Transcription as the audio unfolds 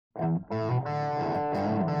Welcome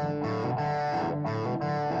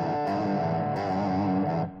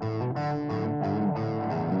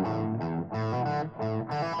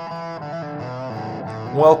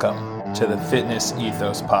to the Fitness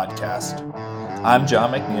Ethos Podcast. I'm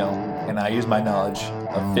John McNeil, and I use my knowledge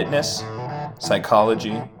of fitness,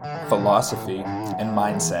 psychology, philosophy, and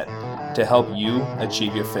mindset to help you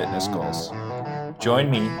achieve your fitness goals.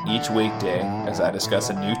 Join me each weekday as I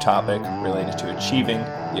discuss a new topic related to achieving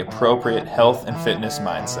the appropriate health and fitness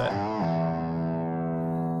mindset.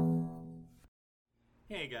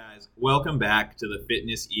 Hey guys, welcome back to the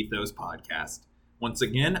Fitness Ethos Podcast. Once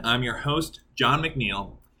again, I'm your host, John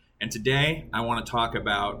McNeil, and today I want to talk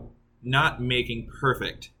about not making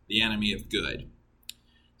perfect the enemy of good.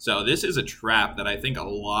 So this is a trap that I think a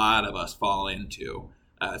lot of us fall into,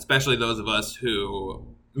 especially those of us who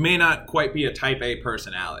may not quite be a type A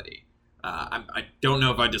personality. I don't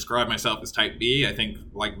know if I describe myself as type B. I think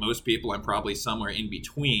like most people, I'm probably somewhere in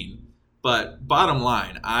between. But bottom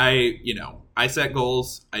line, I set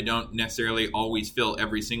goals. I don't necessarily always fill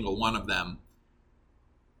every single one of them.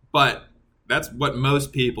 But that's what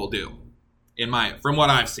most people do, from what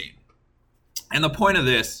I've seen. And the point of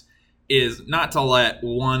this is not to let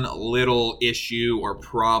one little issue or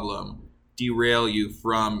problem derail you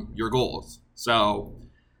from your goals. So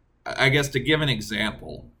I guess to give an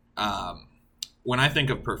example, when I think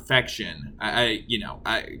of perfection,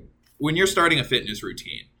 when you're starting a fitness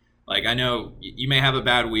routine, like I know you may have a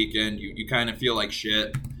bad weekend, you kind of feel like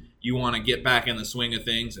shit, you want to get back in the swing of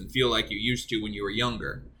things and feel like you used to when you were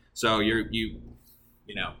younger. So you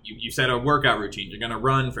set a workout routine. You're going to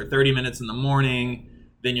run for 30 minutes in the morning,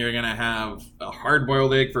 then you're going to have a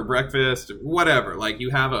hard-boiled egg for breakfast, whatever. Like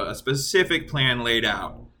you have a specific plan laid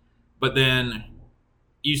out, but then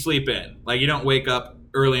you sleep in. Like you don't wake up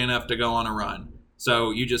early enough to go on a run.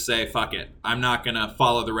 So you just say, fuck it. I'm not going to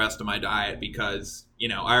follow the rest of my diet because,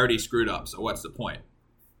 I already screwed up. So what's the point?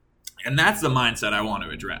 And that's the mindset I want to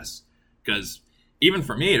address. Because even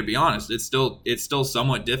for me, to be honest, it's still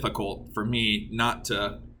somewhat difficult for me not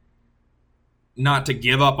to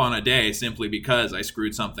give up on a day simply because I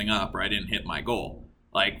screwed something up or I didn't hit my goal.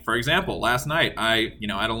 Like, for example, last night, I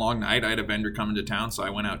had a long night. I had a vendor come into town, so I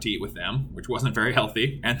went out to eat with them, which wasn't very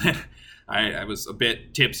healthy. And then I was a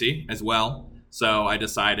bit tipsy as well. So I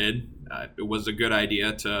decided it was a good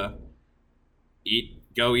idea to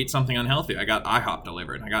go eat something unhealthy. I got IHOP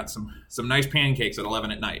delivered. I got some nice pancakes at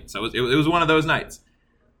 11 at night. So it was one of those nights.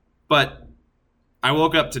 But I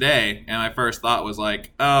woke up today, and my first thought was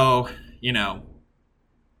like, I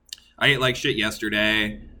ate like shit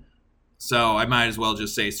yesterday, so I might as well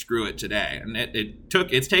just say screw it today. And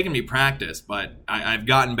it's taken me practice, but I've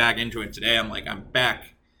gotten back into it today. I'm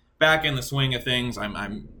back in the swing of things.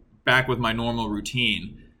 I'm back with my normal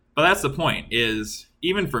routine. But that's the point, is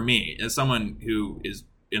even for me, as someone who is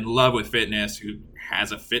in love with fitness, who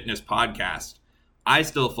has a fitness podcast, I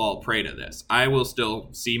still fall prey to this. I will still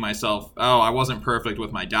see myself, I wasn't perfect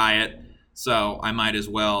with my diet, so I might as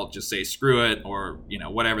well just say screw it, or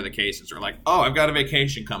whatever the case is. Or like, I've got a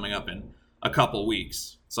vacation coming up in a couple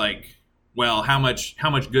weeks. It's like, well, how much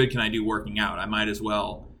good can I do working out? I might as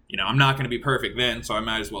well, I'm not going to be perfect then, so I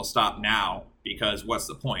might as well stop now, because what's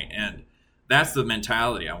the point? And that's the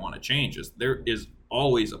mentality I want to change. Is there is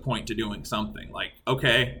always a point to doing something. Like,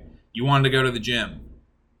 okay, you wanted to go to the gym,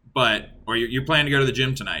 or you're planning to go to the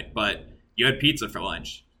gym tonight, but you had pizza for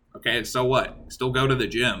lunch. Okay, so what? Still go to the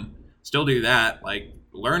gym. Still do that. Like,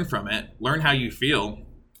 learn from it. Learn how you feel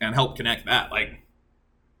and help connect that. Like,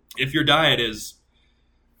 if your diet is,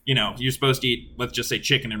 you're supposed to eat, let's just say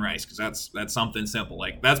chicken and rice, because that's something simple.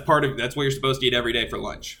 Like, that's what you're supposed to eat every day for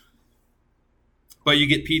lunch. But you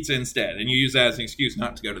get pizza instead, and you use that as an excuse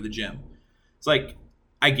not to go to the gym. It's like,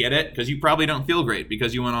 I get it, because you probably don't feel great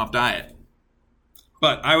because you went off diet.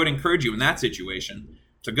 But I would encourage you in that situation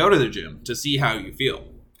to go to the gym to see how you feel.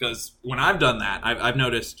 Because when I've done that, I've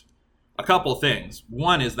noticed a couple things.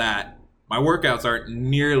 One is that my workouts aren't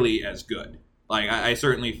nearly as good. Like, I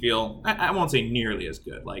certainly feel, I won't say nearly as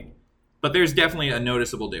good, but there's definitely a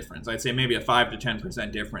noticeable difference. I'd say maybe a 5 to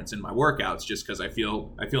 10% difference in my workouts, just because I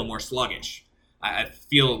feel more sluggish. I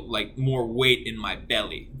feel like more weight in my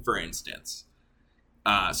belly, for instance.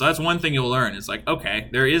 So that's one thing you'll learn. It's like, okay,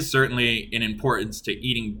 there is certainly an importance to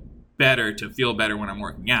eating better to feel better when I'm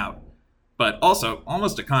working out. But also,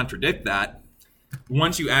 almost to contradict that,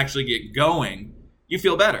 once you actually get going, you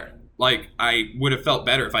feel better. Like, I would have felt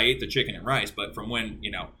better if I ate the chicken and rice, but from when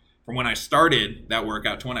I started that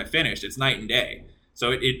workout to when I finished, it's night and day.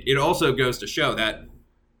 So it also goes to show that,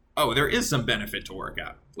 there is some benefit to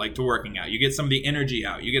working out. You get some of the energy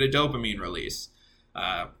out. You get a dopamine release.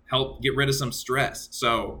 help get rid of some stress.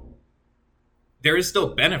 So there is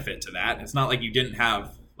still benefit to that. It's not like you didn't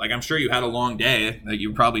have, like, I'm sure you had a long day that you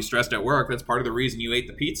were probably stressed at work. That's part of the reason you ate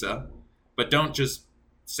the pizza. But don't just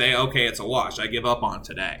say, okay, it's a wash, I give up on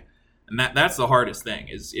today. And that's the hardest thing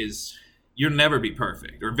is you'll never be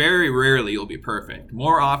perfect, or very rarely you'll be perfect.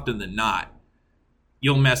 More often than not,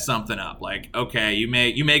 you'll mess something up. Like, okay, you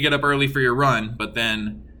may get up early for your run, but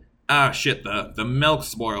then, shit, the milk's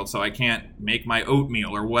spoiled, so I can't make my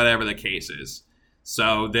oatmeal, or whatever the case is.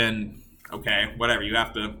 So then, okay, whatever, you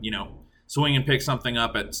have to, swing and pick something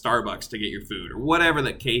up at Starbucks to get your food, or whatever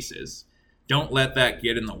the case is. Don't let that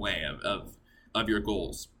get in the way of your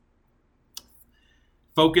goals.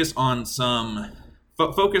 Focus on some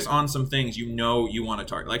things you want to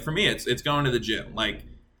target. Like for me, it's going to the gym. Like,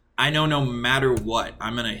 I know no matter what,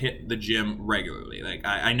 I'm gonna hit the gym regularly. Like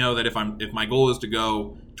I know that if my goal is to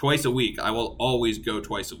go twice a week, I will always go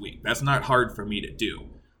twice a week. That's not hard for me to do.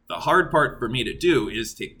 The hard part for me to do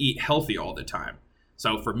is to eat healthy all the time.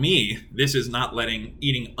 So for me, this is not letting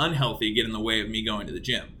eating unhealthy get in the way of me going to the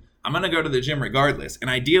gym. I'm gonna go to the gym regardless, and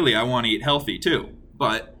ideally I want to eat healthy too.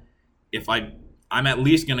 But if I'm at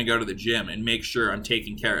least gonna go to the gym and make sure I'm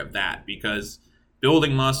taking care of that, because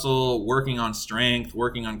building muscle, working on strength,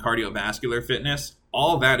 working on cardiovascular fitness,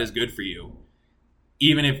 all that is good for you,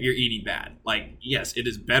 even if you're eating bad. Like, yes, it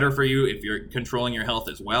is better for you if you're controlling your health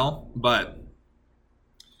as well, but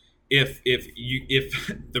if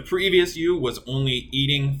the previous you was only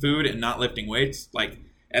eating food and not lifting weights, like,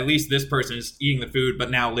 at least this person is eating the food but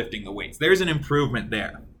now lifting the weights. There's an improvement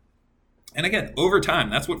there. And again, over time,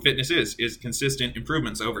 that's what fitness is consistent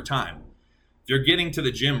improvements over time. If you're getting to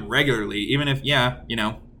the gym regularly, even if,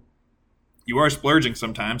 you are splurging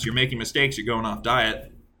sometimes, you're making mistakes, you're going off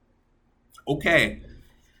diet, okay,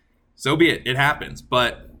 so be it. It happens.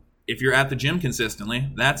 But if you're at the gym consistently,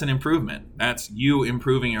 that's an improvement. That's you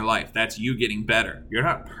improving your life. That's you getting better. You're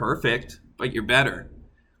not perfect, but you're better.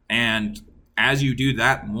 And as you do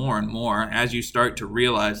that more and more, as you start to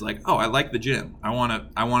realize, like, oh, I like the gym, I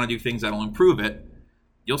want to do things that'll improve it,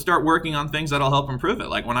 you'll start working on things that'll help improve it.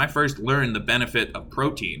 Like when I first learned the benefit of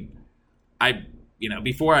protein,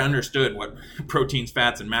 before I understood what proteins,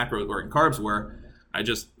 fats, and macros were and carbs were, I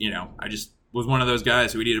just was one of those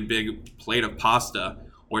guys who would eat a big plate of pasta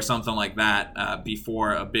or something like that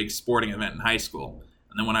before a big sporting event in high school.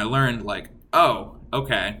 And then when I learned, like, oh,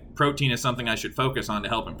 okay, protein is something I should focus on to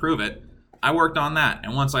help improve it, I worked on that.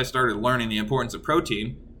 And once I started learning the importance of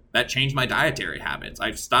protein, that changed my dietary habits.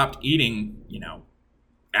 I've stopped eating,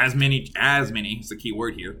 as many is the key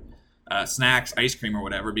word here, snacks, ice cream, or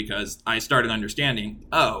whatever, because I started understanding,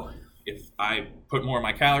 oh, if I put more of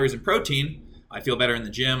my calories in protein, I feel better in the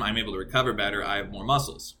gym, I'm able to recover better, I have more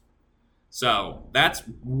muscles. So that's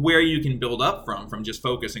where you can build up from just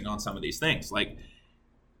focusing on some of these things. Like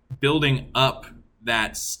building up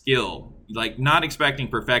that skill, like not expecting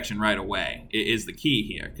perfection right away is the key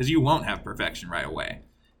here, because you won't have perfection right away.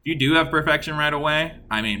 If you do have perfection right away,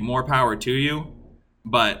 more power to you.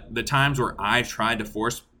 But the times where I tried to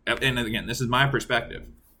force, and again, this is my perspective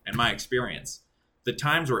and my experience, the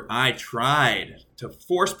times where I tried to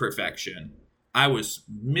force perfection, I was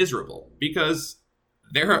miserable because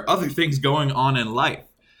there are other things going on in life,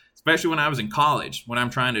 especially when I was in college, when I'm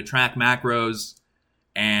trying to track macros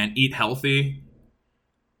and eat healthy.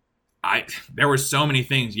 There were so many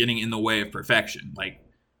things getting in the way of perfection. Like,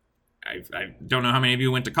 I don't know how many of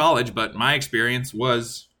you went to college, but my experience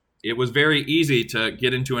was it was very easy to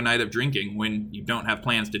get into a night of drinking when you don't have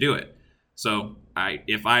plans to do it. So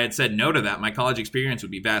if I had said no to that, my college experience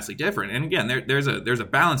would be vastly different. And again, there's a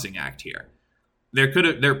balancing act here.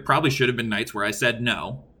 There probably should have been nights where I said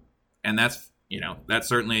no, and that's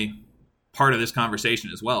certainly part of this conversation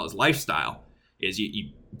as well as lifestyle. Is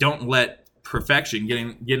you don't let perfection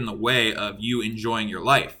get in the way of you enjoying your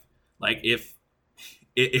life. Like if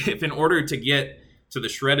in order to get to the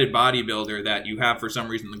shredded bodybuilder that you have for some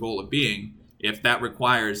reason the goal of being, if that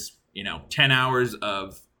requires 10 hours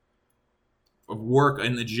of work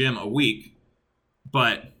in the gym a week,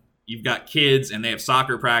 but you've got kids and they have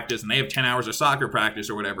soccer practice and they have 10 hours of soccer practice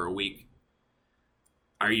or whatever a week,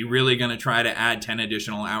 are you really going to try to add 10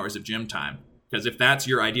 additional hours of gym time? Because if that's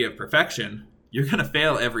your idea of perfection, you're going to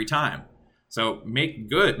fail every time. So make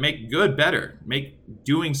good better. Make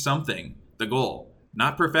doing something the goal.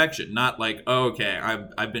 Not perfection, not like, oh, okay,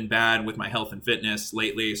 I've been bad with my health and fitness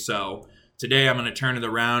lately, so today I'm going to turn it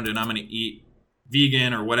around and I'm going to eat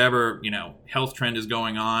vegan or whatever, health trend is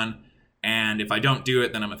going on, and if I don't do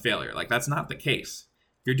it, then I'm a failure. Like, that's not the case.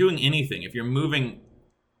 If you're doing anything, if you're moving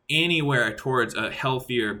anywhere towards a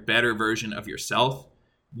healthier, better version of yourself,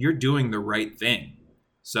 you're doing the right thing.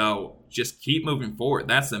 So just keep moving forward.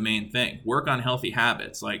 That's the main thing. Work on healthy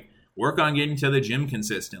habits. Like, work on getting to the gym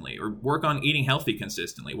consistently, or work on eating healthy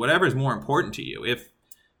consistently. Whatever is more important to you. If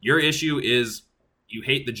your issue is you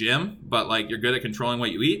hate the gym, but like you're good at controlling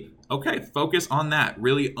what you eat, okay, focus on that.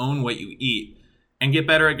 Really own what you eat and get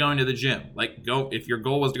better at going to the gym. Like, go, if your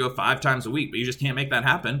goal was to go 5 times a week, but you just can't make that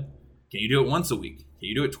happen, can you do it once a week? Can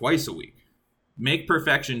you do it twice a week? Make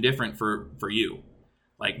perfection different for you.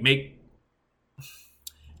 Like,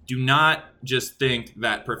 do not just think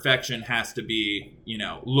that perfection has to be,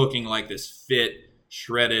 looking like this fit,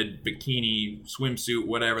 shredded bikini, swimsuit,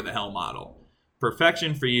 whatever the hell model.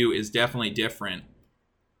 Perfection for you is definitely different,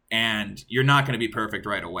 and you're not going to be perfect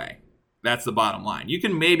right away. That's the bottom line. You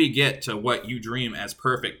can maybe get to what you dream as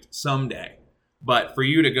perfect someday, but for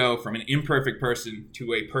you to go from an imperfect person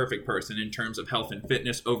to a perfect person in terms of health and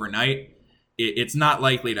fitness overnight, it's not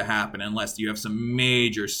likely to happen unless you have some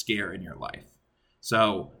major scare in your life.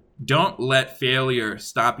 So don't let failure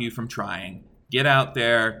stop you from trying. Get out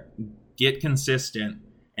there, get consistent,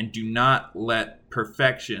 and do not let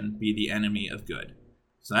perfection be the enemy of good.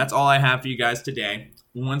 So that's all I have for you guys today.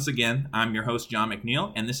 Once again, I'm your host, John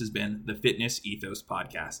McNeil, and this has been the Fitness Ethos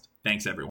Podcast. Thanks, everyone.